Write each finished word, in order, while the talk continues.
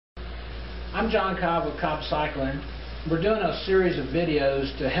I'm John Cobb with Cobb Cycling. We're doing a series of videos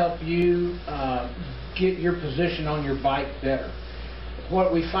to help you get your position on your bike better.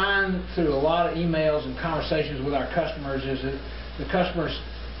 What we find through a lot of emails and conversations with our customers is that the customers,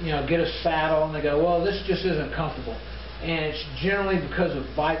 get a saddle and they go, well, this just isn't comfortable. And it's generally because of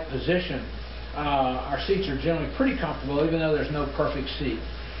bike position. Our seats are generally pretty comfortable, even though there's no perfect seat.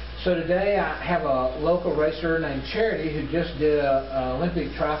 So today I have a local racer named Charity who just did an Olympic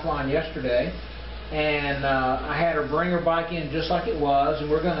triathlon yesterday, and I had her bring her bike in just like it was,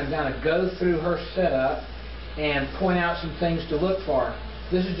 and we're going to kind of go through her setup and point out some things to look for.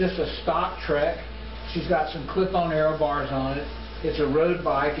 This is just a stock Trek. She's got some clip-on Aero bars on it. It's a road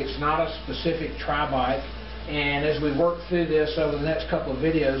bike. It's not a specific tri-bike. And as we work through this over the next couple of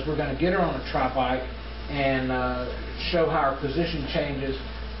videos, we're going to get her on a tri-bike and show how her position changes.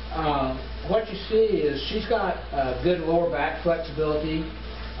 What you see is she's got good lower back flexibility,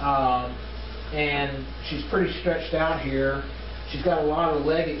 and she's pretty stretched out here. She's got a lot of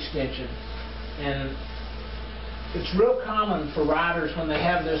leg extension, and it's real common for riders when they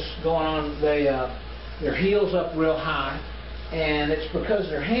have this going on, their heels up real high, and it's because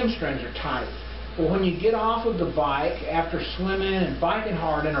their hamstrings are tight. Well, when you get off of the bike after swimming and biking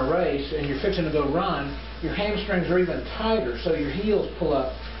hard in a race and you're fixing to go run, your hamstrings are even tighter, so your heels pull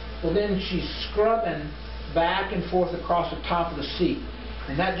up. Well, then she's scrubbing back and forth across the top of the seat,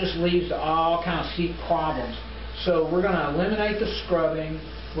 and that just leads to all kind of seat problems. So we're going to eliminate the scrubbing.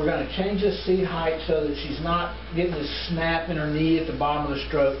 We're going to change the seat height so that she's not getting this snap in her knee at the bottom of the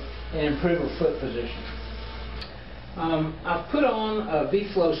stroke, and improve her foot position. I've put on a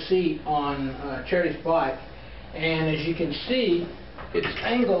V-Flow seat on Charity's bike, and as you can see, it's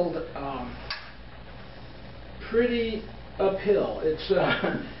angled pretty uphill.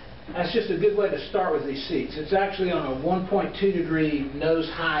 That's just a good way to start with these seats. It's actually on a 1.2 degree nose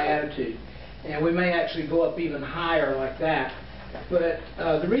high attitude, and we may actually go up even higher like that. But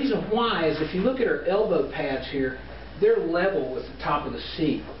the reason why is if you look at her elbow pads here, they're level with the top of the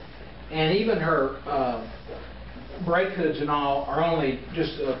seat, and even her brake hoods and all are only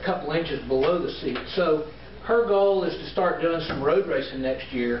just a couple inches below the seat. So her goal is to start doing some road racing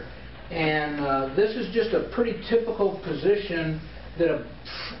next year, and this is just a pretty typical position that a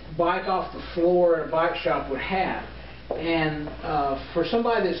bike off the floor at a bike shop would have. And for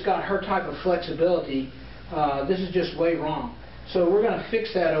somebody that's got her type of flexibility, this is just way wrong. So we're going to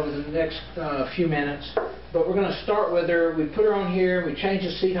fix that over the next few minutes, but we're going to start with her. We put her on here, we change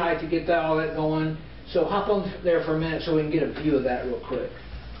the seat height to get all that going. So hop on there for a minute so we can get a view of that real quick.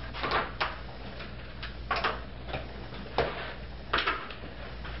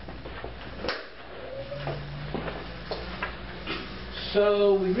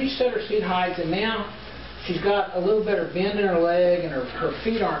 So we reset her seat height, and now she's got a little better bend in her leg, and her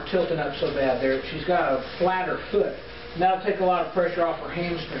feet aren't tilting up so bad there. She's got a flatter foot. And that'll take a lot of pressure off her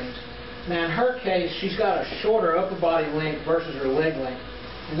hamstrings. Now in her case, she's got a shorter upper body length versus her leg length.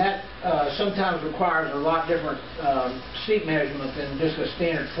 And that sometimes requires a lot different seat measurement than just a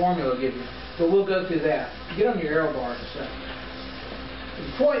standard formula will give you. But we'll go through that. Get on your Aero bars a second.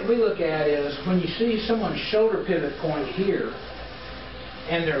 The point we look at is when you see someone's shoulder pivot point here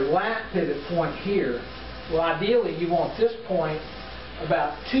and their lat pivot point here, well, ideally you want this point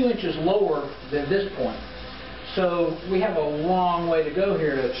about 2 inches lower than this point. So we have a long way to go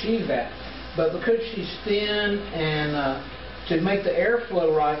here to achieve that. But because she's thin and to make the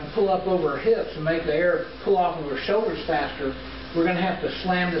airflow right and pull up over her hips and make the air pull off of her shoulders faster, we're going to have to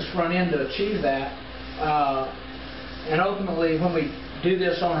slam this front end to achieve that. And ultimately, when we do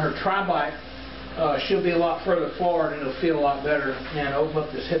this on her tri-bike, she'll be a lot further forward and it'll feel a lot better and open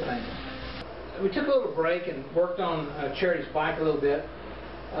up this hip angle. We took a little break and worked on Charity's bike a little bit.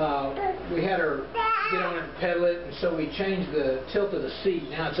 We had her get on it and pedal it, and so we changed the tilt of the seat.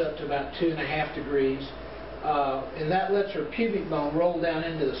 Now it's up to about 2.5 degrees. And that lets her pubic bone roll down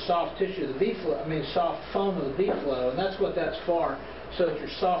into the soft tissue of the V-Flow, soft foam of the V-Flow, and that's what that's for, so that your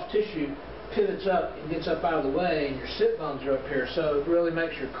soft tissue pivots up and gets up out of the way, and your sit bones are up here, so it really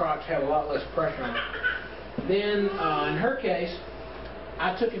makes your crotch have a lot less pressure on it. Then, in her case,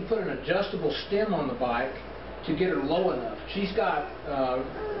 I took and put an adjustable stem on the bike to get her low enough. She's got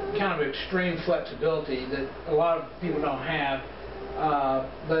kind of extreme flexibility that a lot of people don't have.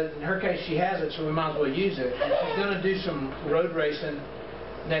 But in her case she has it, so we might as well use it. And she's going to do some road racing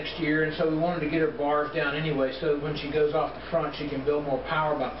next year, and so we wanted to get her bars down anyway, so when she goes off the front she can build more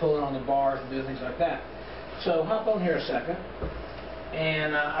power by pulling on the bars and doing things like that. So hop on here a second,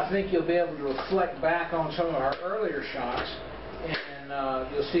 and I think you'll be able to reflect back on some of our earlier shots, and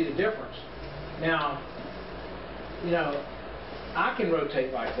you'll see the difference. Now, I can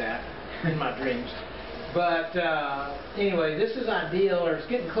rotate like that in my dreams. But anyway, this is ideal, or it's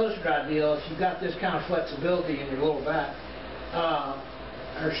getting closer to ideal if you've got this kind of flexibility in your lower back.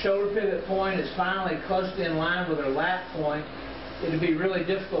 Her shoulder pivot point is finally close to in line with her lat point. It would be really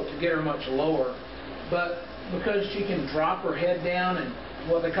difficult to get her much lower. But because she can drop her head down and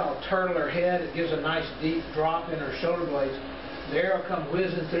what they call turtle her head, it gives a nice deep drop in her shoulder blades. The arrow will come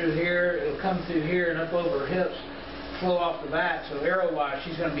whizzing through here, it'll come through here and up over her hips, flow off the back. So arrow-wise,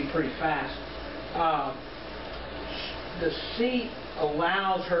 she's going to be pretty fast. The seat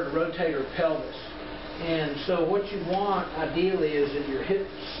allows her to rotate her pelvis. And so what you want ideally is in your hip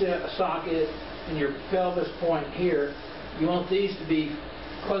socket and your pelvis point here, you want these to be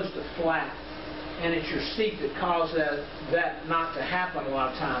close to flat. And it's your seat that causes that not to happen a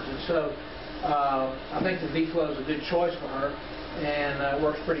lot of times. And so I think the V-Flow is a good choice for her, and it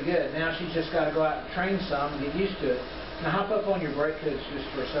works pretty good. Now she's just got to go out and train some and get used to it. Now hop up on your brake hoods just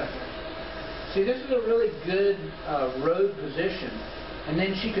for a second. See, this is a really good road position, and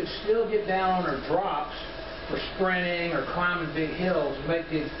then she could still get down on her drops for sprinting or climbing big hills and make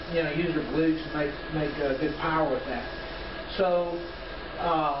good, use her glutes and make good power with that. So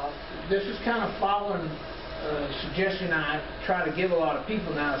this is kind of following a suggestion I try to give a lot of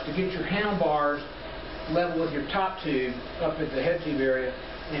people now, is to get your handlebars level with your top tube up at the head tube area.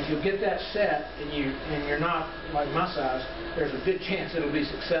 And if you'll get that set and you're not like my size, there's a good chance it'll be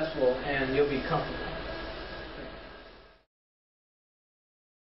successful and you'll be comfortable.